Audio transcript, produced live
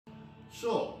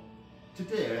So,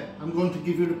 today I'm going to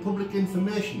give you the public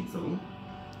information film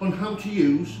on how to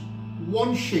use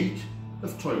one sheet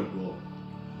of toilet roll.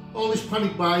 All this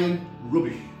panic buying,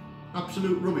 rubbish,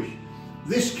 absolute rubbish.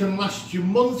 This can last you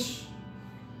months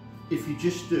if you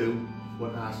just do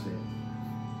what I say.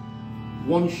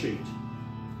 One sheet.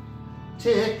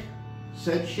 Take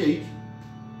said sheet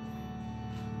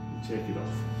and take it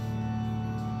off.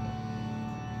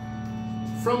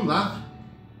 From that,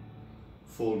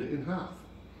 fold it in half.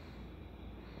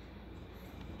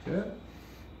 Okay.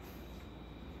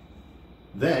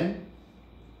 Then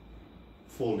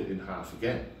fold it in half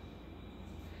again.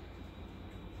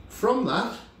 From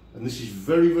that, and this is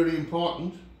very, very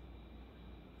important,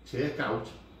 take out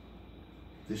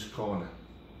this corner.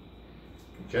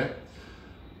 Okay?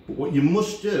 But what you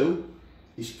must do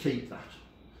is keep that.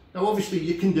 Now obviously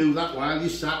you can do that while you're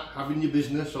sat having your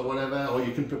business or whatever, or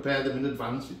you can prepare them in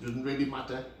advance, it doesn't really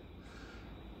matter.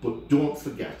 But don't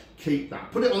forget, keep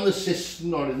that. Put it on the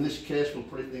cistern, or in this case we'll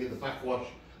put it near the backwash.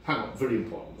 Hang on, very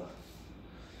important that.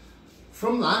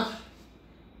 From that,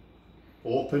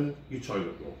 open your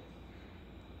toilet roll.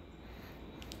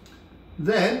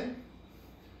 Then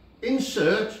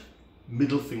insert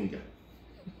middle finger.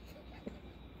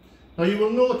 Now you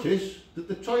will notice that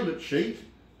the toilet sheet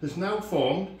has now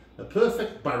formed a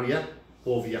perfect barrier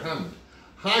over your hand.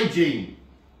 Hygiene,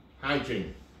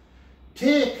 hygiene.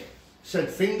 Take said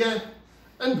finger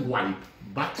and wipe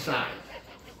backside.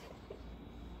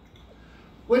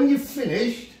 When you've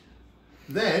finished,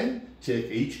 then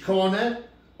take each corner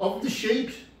of the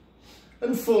sheet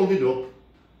and fold it up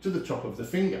to the top of the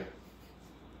finger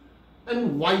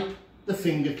and wipe the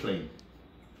finger clean.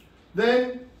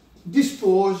 Then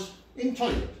dispose in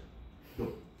toilet.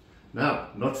 Good. Now,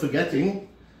 not forgetting,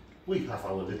 we have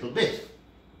our little bit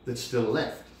that's still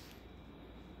left.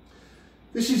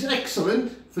 This is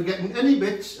excellent for getting any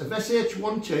bits of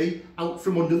SH1T out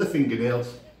from under the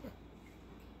fingernails.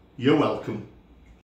 You're welcome.